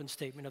the open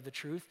statement of the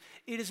truth.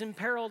 It is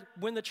imperiled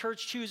when the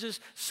church chooses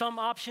some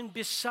option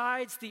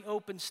besides the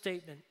open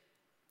statement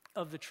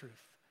of the truth.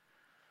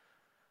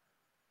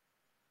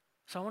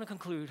 So I want to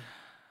conclude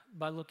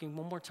by looking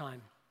one more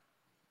time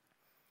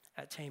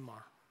at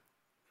Tamar.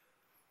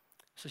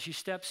 So she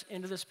steps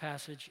into this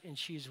passage and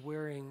she's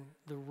wearing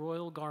the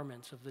royal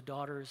garments of the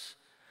daughters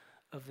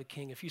of the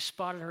king. If you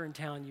spotted her in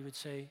town, you would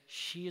say,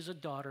 she is a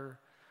daughter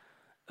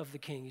of the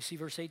king. You see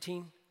verse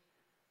 18?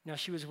 Now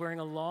she was wearing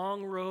a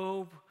long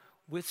robe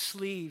with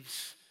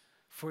sleeves,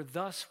 for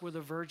thus were the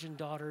virgin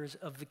daughters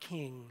of the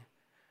king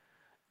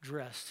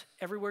dressed.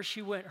 Everywhere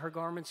she went, her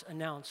garments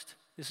announced,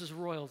 this is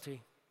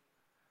royalty.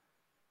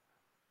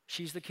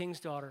 She's the king's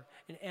daughter.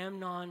 And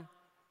Amnon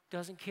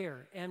doesn't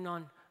care.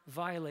 Amnon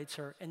violates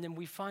her. And then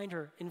we find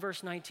her in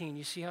verse 19.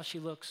 You see how she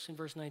looks in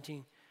verse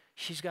 19?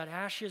 She's got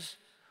ashes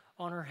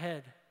on her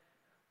head.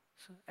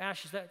 So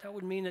ashes, that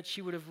would mean that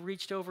she would have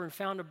reached over and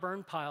found a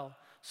burn pile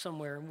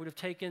somewhere and would have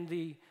taken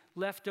the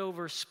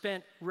leftover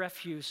spent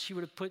refuse. She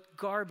would have put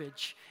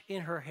garbage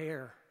in her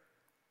hair.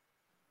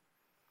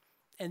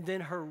 And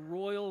then her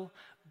royal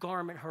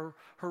garment, her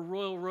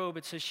royal robe,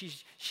 it says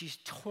she's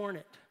torn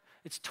it.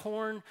 It's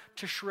torn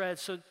to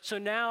shreds. So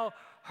now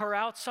her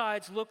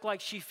outsides look like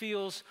she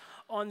feels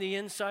on the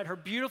inside. Her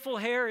beautiful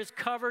hair is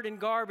covered in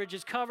garbage,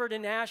 is covered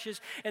in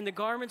ashes, and the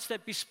garments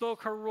that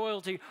bespoke her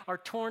royalty are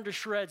torn to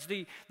shreds.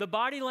 The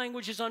body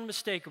language is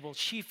unmistakable.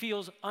 She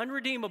feels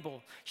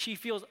unredeemable. She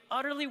feels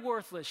utterly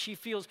worthless. She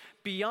feels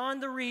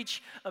beyond the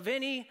reach of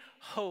any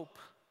hope.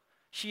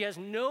 She has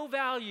no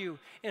value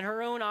in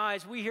her own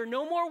eyes. We hear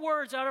no more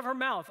words out of her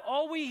mouth.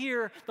 All we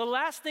hear, the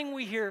last thing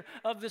we hear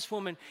of this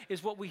woman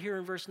is what we hear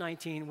in verse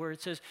 19, where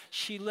it says,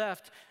 she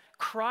left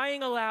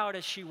crying aloud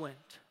as she went.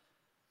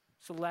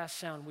 It's the last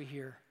sound we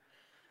hear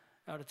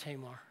out of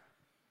Tamar.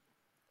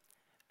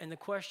 And the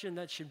question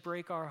that should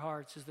break our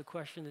hearts is the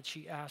question that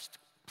she asked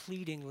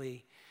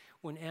pleadingly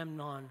when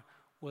Amnon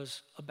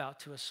was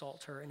about to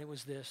assault her, and it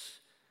was this.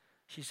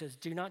 She says,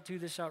 do not do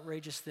this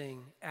outrageous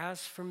thing.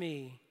 As for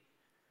me,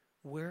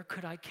 where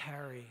could I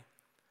carry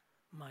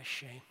my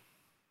shame?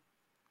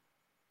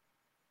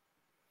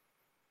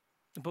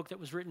 The book that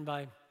was written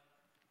by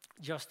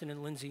Justin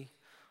and Lindsay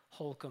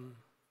Holcomb,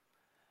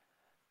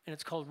 and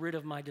it's called Rid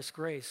of My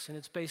Disgrace, and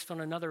it's based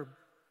on another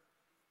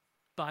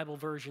Bible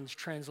version's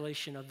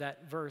translation of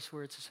that verse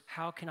where it says,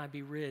 how can I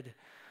be rid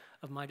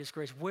of my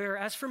disgrace?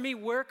 As for me,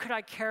 where could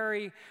I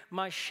carry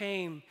my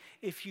shame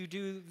if you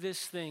do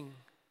this thing?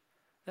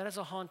 That is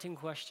a haunting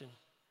question.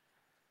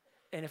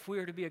 And if we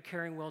are to be a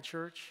caring well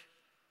church,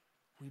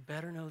 we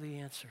better know the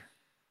answer.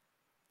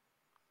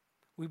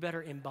 We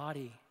better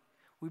embody,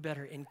 we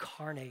better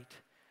incarnate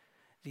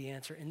the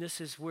answer. And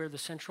this is where the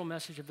central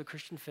message of the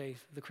Christian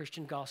faith, the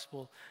Christian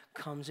gospel,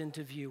 comes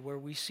into view, where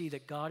we see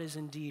that God is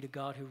indeed a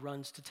God who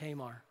runs to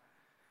Tamar.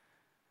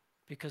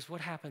 Because what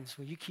happens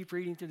when you keep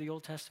reading through the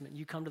Old Testament,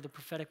 you come to the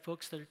prophetic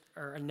books that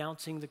are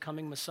announcing the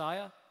coming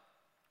Messiah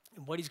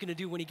and what he's going to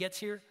do when he gets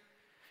here?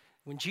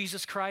 When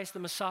Jesus Christ, the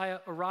Messiah,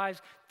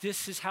 arrives,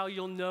 this is how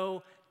you'll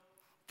know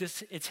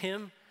it's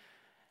him.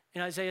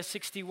 In Isaiah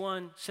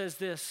 61 says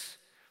this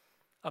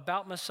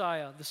about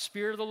Messiah, the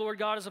Spirit of the Lord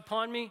God is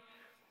upon me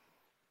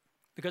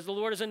because the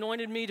Lord has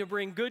anointed me to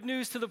bring good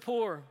news to the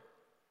poor.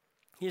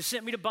 He has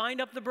sent me to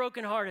bind up the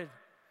brokenhearted,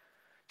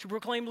 to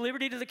proclaim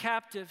liberty to the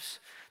captives,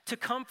 to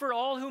comfort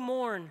all who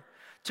mourn,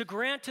 to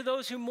grant to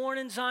those who mourn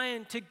in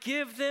Zion, to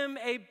give them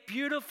a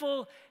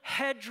beautiful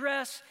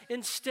headdress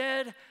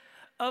instead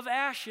of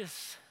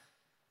ashes.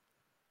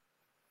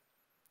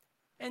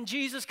 And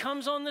Jesus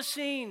comes on the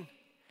scene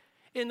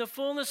in the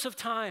fullness of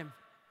time,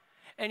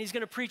 and he's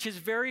going to preach his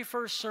very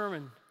first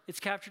sermon. It's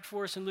captured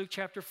for us in Luke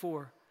chapter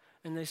 4.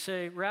 And they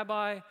say,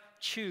 Rabbi,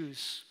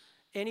 choose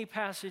any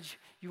passage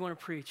you want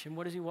to preach. And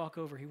what does he walk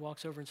over? He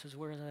walks over and says,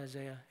 where is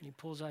Isaiah? And he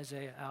pulls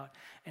Isaiah out,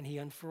 and he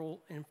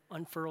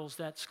unfurls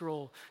that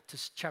scroll to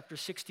chapter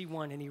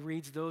 61, and he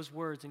reads those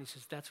words, and he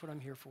says, that's what I'm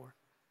here for.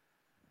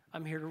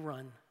 I'm here to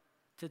run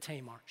to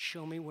Tamar.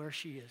 Show me where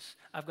she is.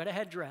 I've got a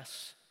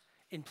headdress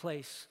in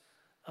place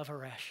of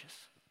her ashes.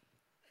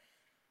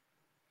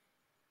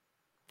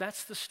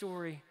 That's the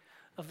story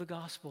of the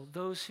gospel.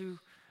 Those who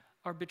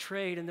are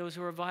betrayed and those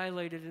who are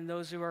violated and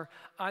those who are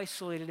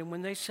isolated. And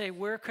when they say,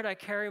 where could I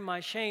carry my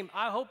shame?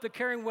 I hope the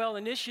Caring Well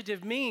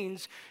initiative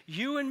means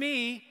you and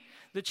me,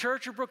 the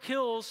Church of Brook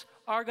Hills,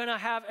 are going to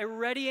have a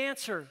ready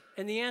answer.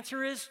 And the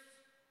answer is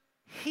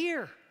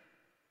here.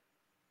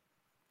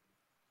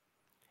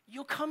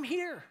 You'll come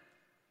here.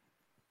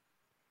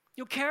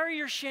 You'll carry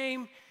your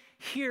shame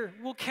here.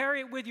 We'll carry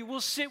it with you.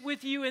 We'll sit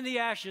with you in the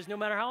ashes, no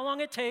matter how long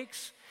it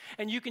takes.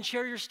 And you can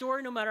share your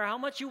story no matter how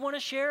much you want to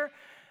share.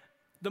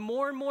 The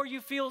more and more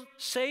you feel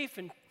safe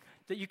and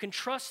that you can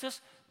trust us,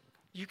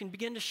 you can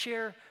begin to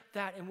share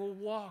that, and we'll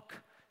walk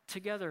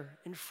together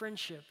in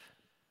friendship.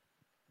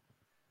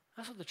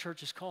 That's what the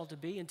church is called to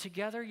be. And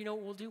together, you know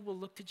what we'll do? We'll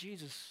look to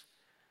Jesus,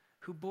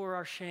 who bore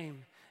our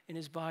shame in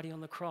his body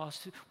on the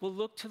cross. We'll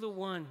look to the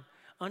one,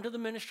 under the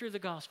ministry of the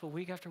gospel,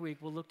 week after week,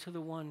 we'll look to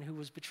the one who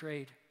was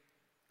betrayed,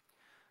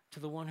 to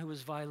the one who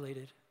was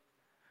violated,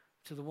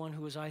 to the one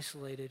who was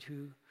isolated,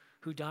 who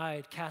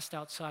died cast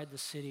outside the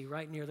city,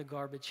 right near the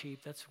garbage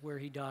heap. That's where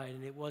he died,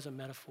 and it was a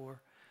metaphor.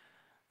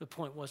 The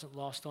point wasn't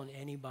lost on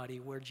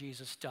anybody where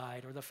Jesus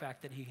died, or the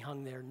fact that he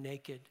hung there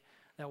naked.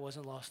 That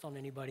wasn't lost on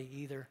anybody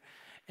either.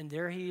 And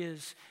there he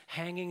is,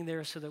 hanging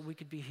there so that we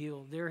could be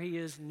healed. There he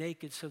is,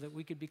 naked so that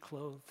we could be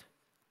clothed.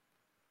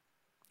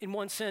 In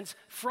one sense,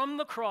 from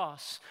the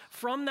cross,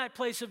 from that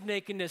place of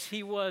nakedness,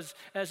 he was,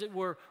 as it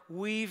were,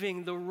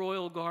 weaving the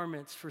royal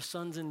garments for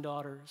sons and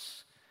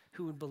daughters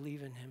who would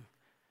believe in him.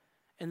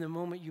 And the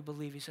moment you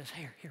believe, he says,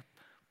 here,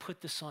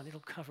 put this on. It'll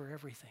cover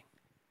everything.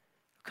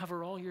 It'll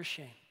cover all your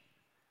shame.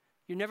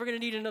 You're never going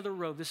to need another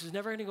robe. This is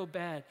never going to go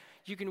bad.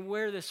 You can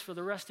wear this for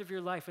the rest of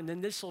your life, and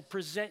then this will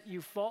present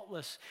you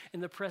faultless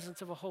in the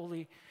presence of a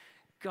holy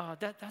God.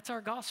 That's our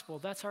gospel.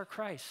 That's our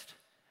Christ.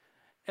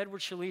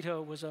 Edward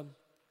Shalito was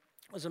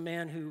a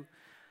man who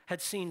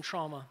had seen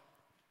trauma.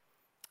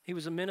 He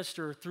was a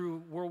minister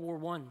through World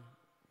War I,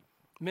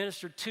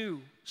 ministered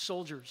to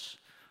soldiers,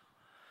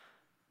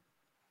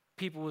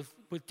 people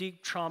with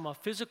deep trauma,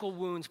 physical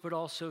wounds, but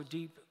also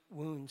deep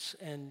wounds.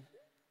 And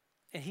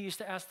he used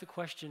to ask the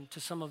question to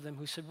some of them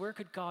who said, where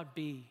could God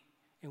be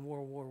in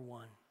World War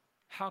I?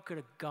 How could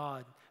a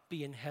God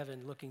be in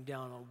heaven looking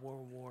down on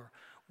World War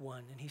I?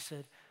 And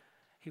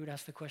he would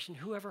ask the question,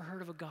 who ever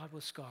heard of a God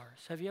with scars?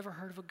 Have you ever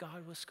heard of a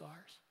God with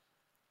scars?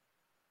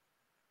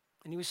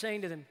 And he was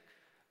saying to them,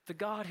 the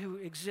God who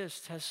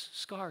exists has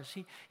scars.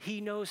 He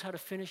knows how to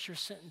finish your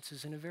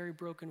sentences in a very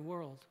broken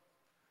world.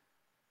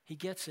 He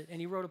gets it. And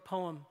he wrote a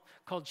poem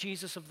called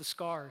Jesus of the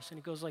Scars. And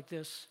it goes like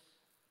this.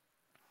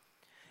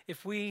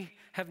 If we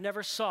have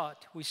never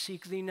sought, we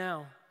seek thee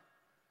now.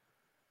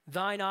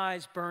 Thine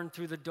eyes burn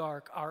through the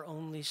dark, our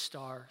only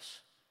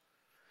stars.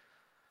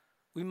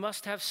 We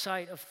must have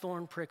sight of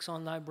thorn pricks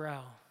on thy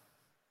brow.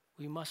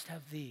 We must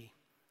have thee,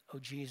 O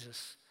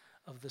Jesus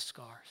of the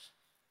scars.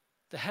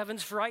 The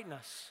heavens frighten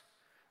us.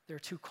 They're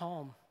too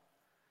calm.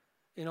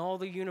 In all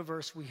the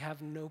universe, we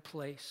have no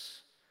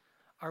place.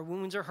 Our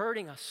wounds are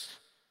hurting us.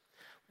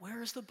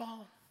 Where is the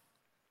balm?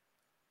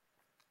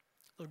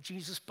 Lord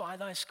Jesus, by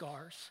thy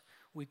scars,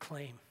 we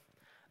claim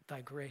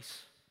thy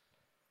grace.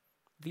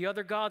 The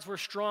other gods were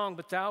strong,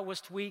 but thou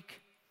wast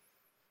weak.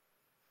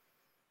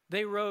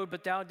 They rode,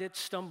 but thou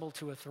didst stumble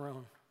to a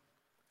throne.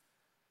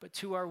 But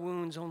to our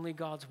wounds, only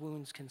God's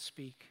wounds can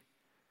speak.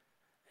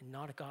 And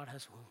not a God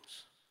has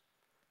wounds,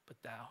 but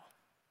thou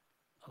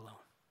alone.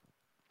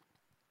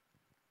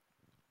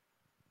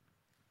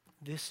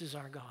 This is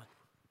our God.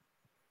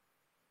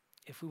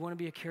 If we want to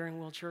be a caring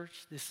world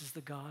church, this is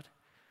the God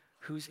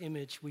whose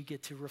image we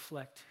get to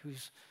reflect,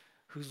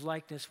 whose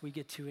likeness we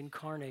get to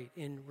incarnate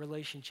in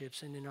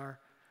relationships and in our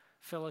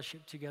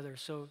fellowship together.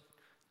 So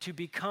to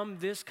become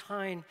this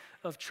kind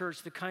of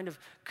church, the kind of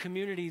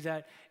community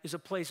that is a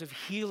place of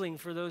healing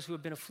for those who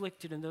have been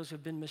afflicted and those who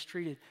have been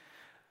mistreated,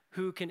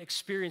 who can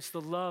experience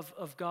the love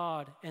of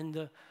God and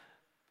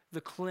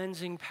the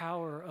cleansing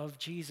power of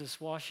Jesus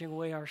washing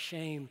away our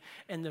shame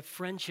and the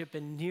friendship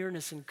and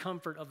nearness and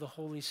comfort of the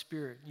Holy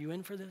Spirit. You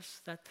in for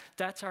this?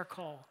 That's our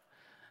call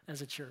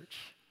as a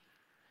church.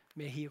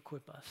 May he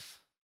equip us.